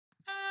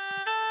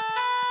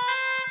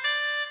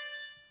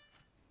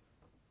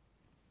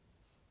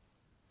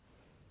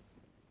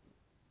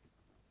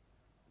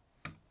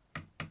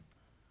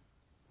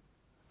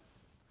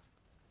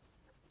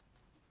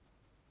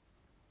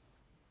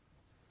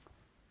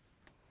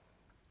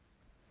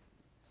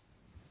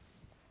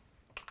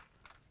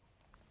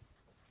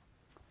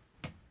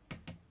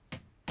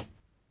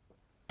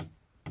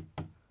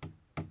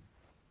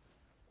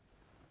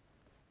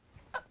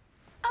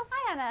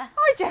Hi, Anna.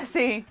 Hi,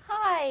 Jessie.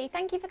 Hi,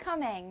 thank you for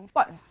coming.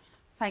 Well,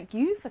 thank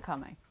you for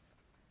coming.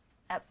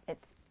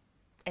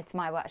 It's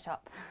my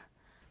workshop.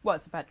 Well,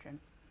 it's a bedroom.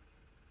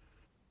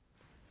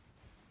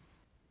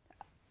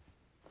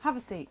 Have a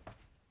seat.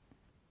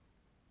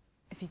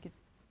 If you could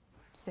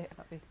sit,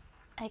 that'd be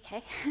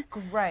Okay.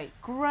 great.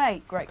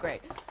 Great.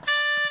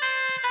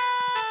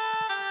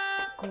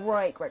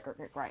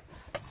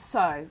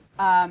 So,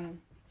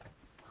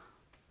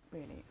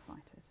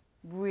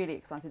 really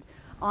excited.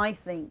 I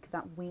think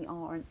that we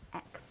are an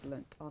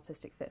excellent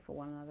artistic fit for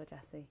one another,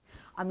 Jessie.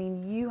 I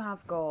mean, I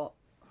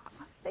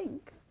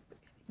think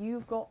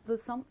you've got the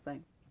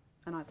something,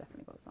 and I've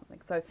definitely got the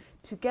something. So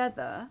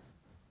together,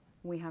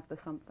 we have the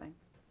something.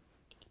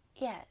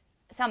 Yeah,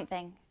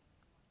 something.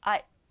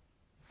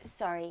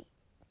 Sorry,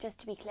 just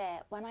to be clear,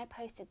 when I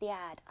posted the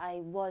ad,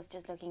 I was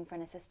just looking for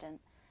an assistant.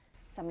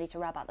 Somebody to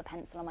rub out the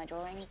pencil on my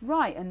drawings.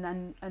 Right,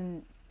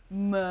 and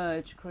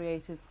merge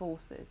creative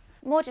forces.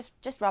 More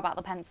just rub out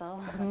the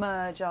pencil.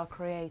 Merge our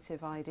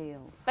creative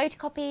ideals.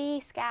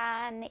 Photocopy,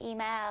 scan,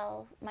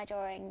 email my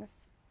drawings.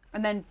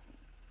 And then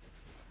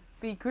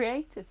be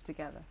creative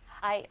together.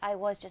 I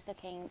was just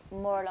looking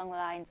more along the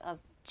lines of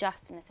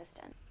just an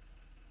assistant.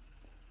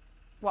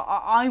 Well,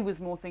 I was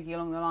more thinking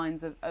along the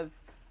lines of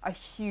a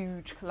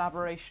huge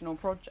collaborational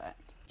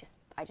project.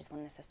 I just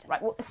want an assistant.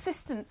 Right, well,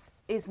 assistance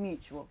is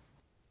mutual.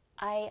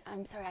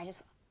 I'm sorry,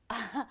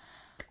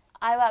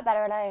 I work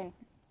better alone.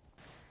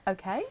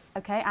 Okay,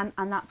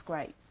 and that's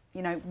great.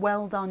 You know,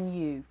 well done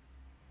you,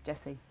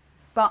 Jessie.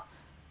 But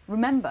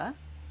remember,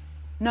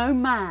 no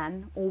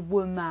man or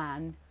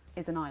woman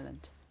is an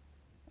island,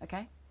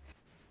 okay?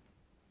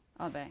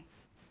 Are they?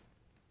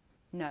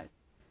 No.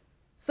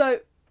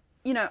 So,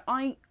 you know,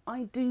 I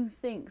do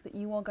think that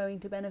you are going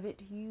to benefit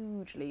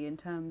hugely in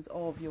terms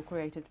of your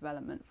creative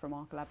development from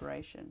our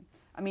collaboration.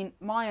 I mean,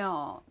 my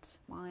art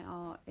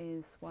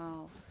is,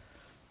 well,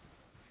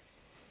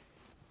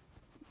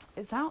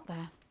 it's out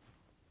there.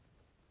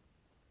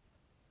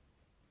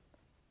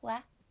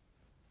 Where?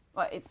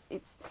 Well,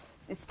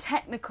 it's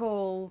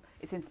technical,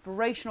 it's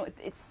inspirational,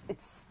 it's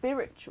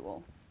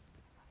spiritual.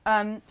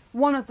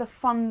 One of the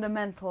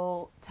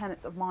fundamental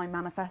tenets of my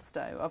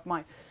manifesto, of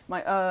my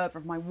oeuvre,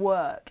 of my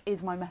work,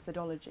 is my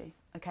methodology.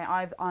 Okay,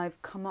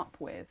 I've come up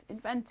with,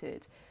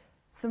 invented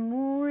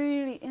some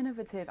really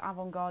innovative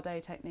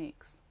avant-garde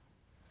techniques.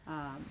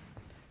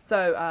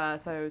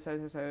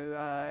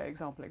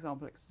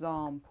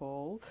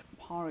 Example.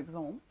 Par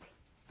exemple,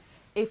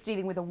 if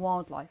dealing with a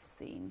wildlife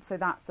scene, so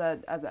that's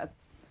a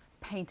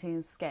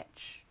painting,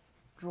 sketch,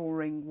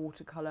 drawing,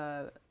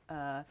 watercolour,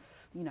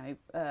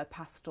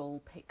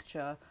 pastel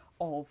picture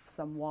of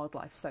some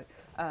wildlife. So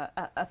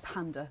a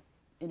panda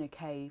in a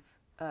cave,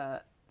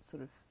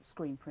 sort of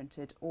screen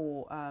printed,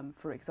 or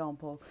for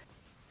example,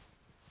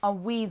 a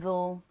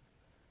weasel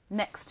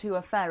next to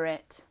a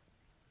ferret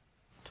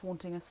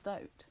taunting a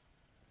stoat.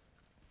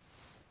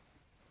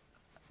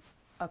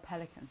 A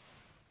pelican.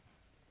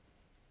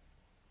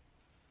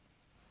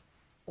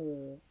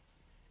 Or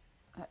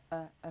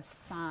a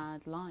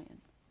sad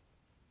lion.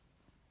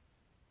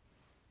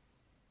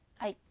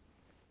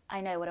 I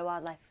know what a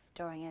wildlife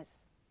drawing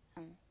is.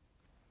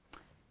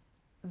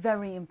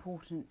 Very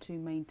important to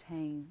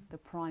maintain the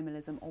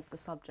primalism of the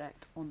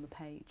subject on the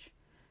page.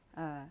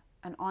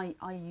 And I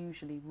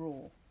usually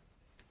roar.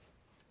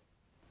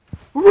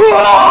 Roar!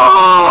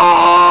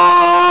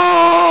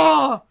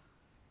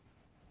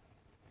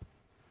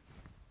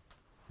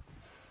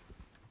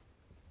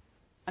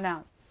 And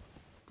now,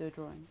 do a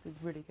drawing.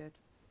 It's really good.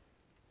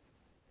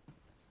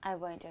 I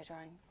won't do a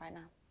drawing right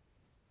now.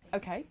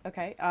 Okay.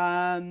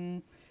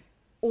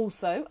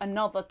 Also,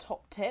 another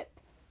top tip,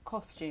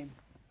 costume.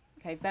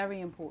 Okay, very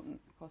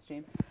important,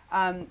 costume.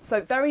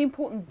 So very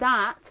important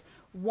that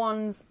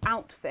one's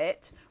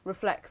outfit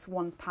reflects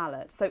one's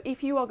palette. So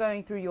if you are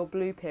going through your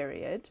blue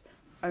period,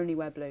 only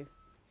wear blue.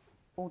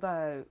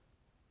 Although,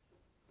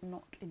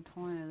 not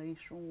entirely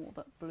sure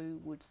that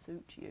blue would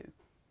suit you.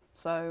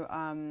 So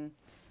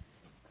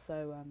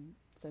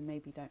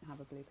maybe don't have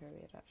a blue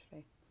period,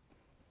 actually.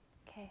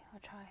 Okay, I'll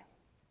try.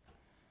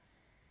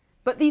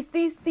 But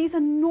these are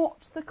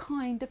not the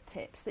kind of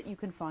tips that you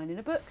can find in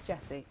a book,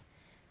 Jessie.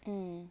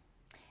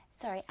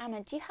 Sorry,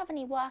 Anna, do you have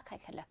any work I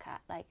could look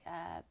at, like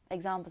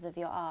examples of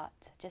your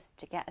art, just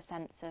to get a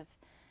sense of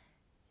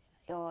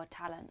your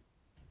talent?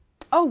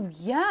 Oh,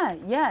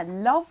 yeah,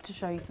 love to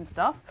show you some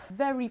stuff.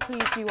 Very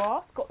pleased you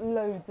asked, got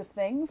loads of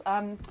things.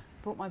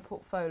 Brought my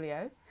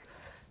portfolio.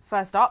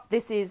 First up,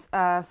 this is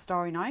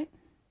Starry Night.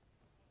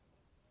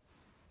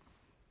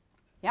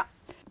 Yeah,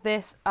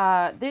 this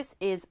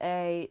is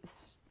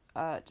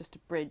just a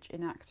bridge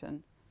in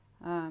Acton.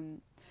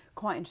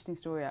 Quite interesting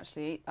story,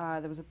 actually.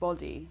 There was a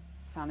body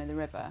found in the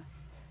river,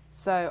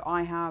 so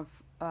I have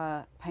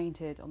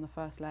painted on the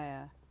first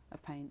layer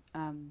of paint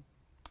a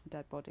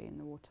dead body in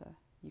the water.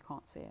 You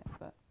can't see it,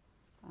 but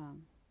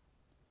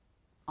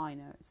I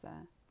know it's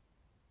there.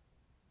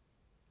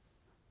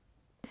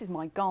 This is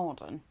my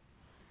garden,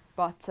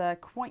 but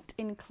quite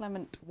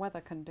inclement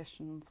weather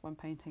conditions when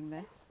painting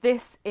this.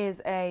 This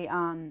is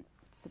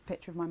it's a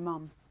picture of my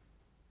mum.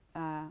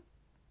 I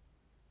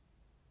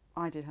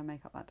did her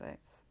makeup that day.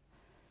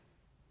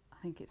 I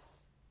think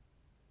it's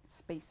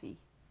spacey.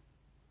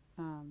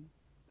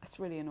 It's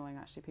really annoying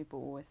actually. People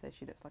always say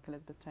she looks like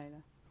Elizabeth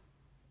Taylor.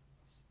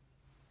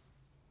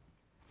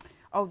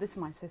 Oh, this is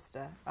my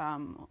sister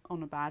on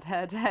a bad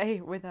hair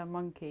day with her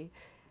monkey.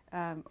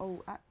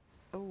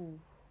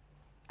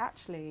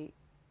 Actually,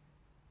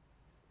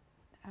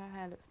 her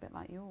hair looks a bit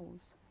like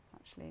yours.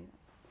 Actually,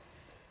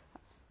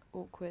 that's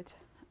awkward.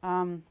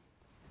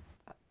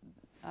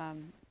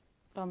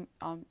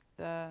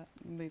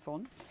 Move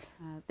on.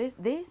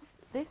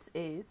 This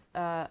is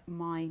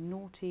my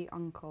naughty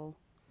uncle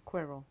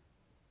Quirrell.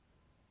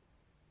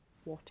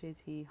 What is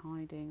he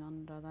hiding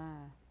under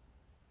there?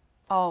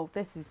 Oh,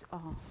 this is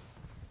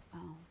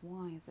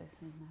why is this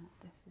in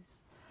there?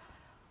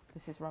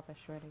 This is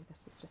rubbish, really.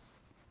 This is just,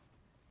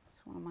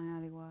 it's one of my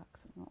early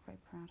works. I'm not very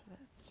proud of it.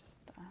 It's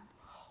just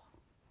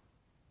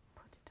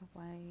put it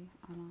away,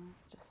 and I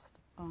just,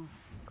 oh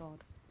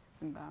God,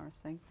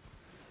 embarrassing.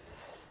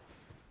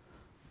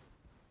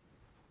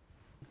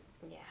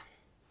 Yeah.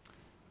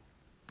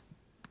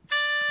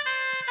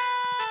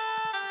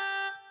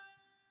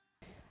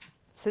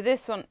 So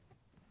this one,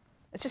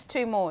 it's just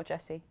two more,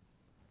 Jessie.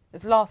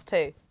 There's the last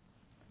two.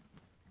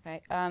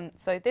 Okay,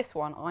 so this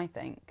one, I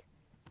think,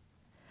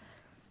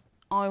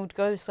 I would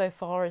go so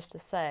far as to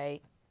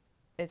say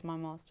is my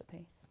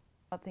masterpiece.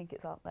 I think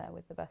it's up there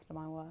with the best of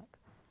my work.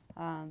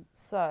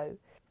 So,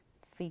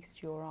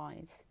 feast your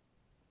eyes.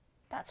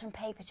 That's from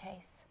Paper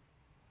Chase.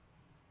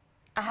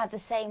 I have the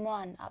same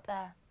one up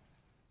there.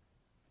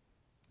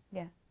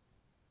 Yeah.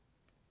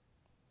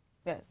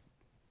 Yes.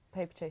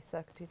 Paper Chase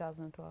circa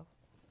 2012.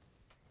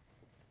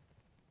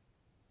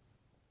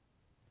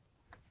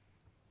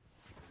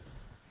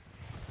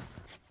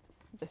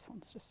 This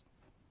one's just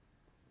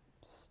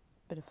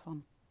a bit of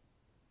fun.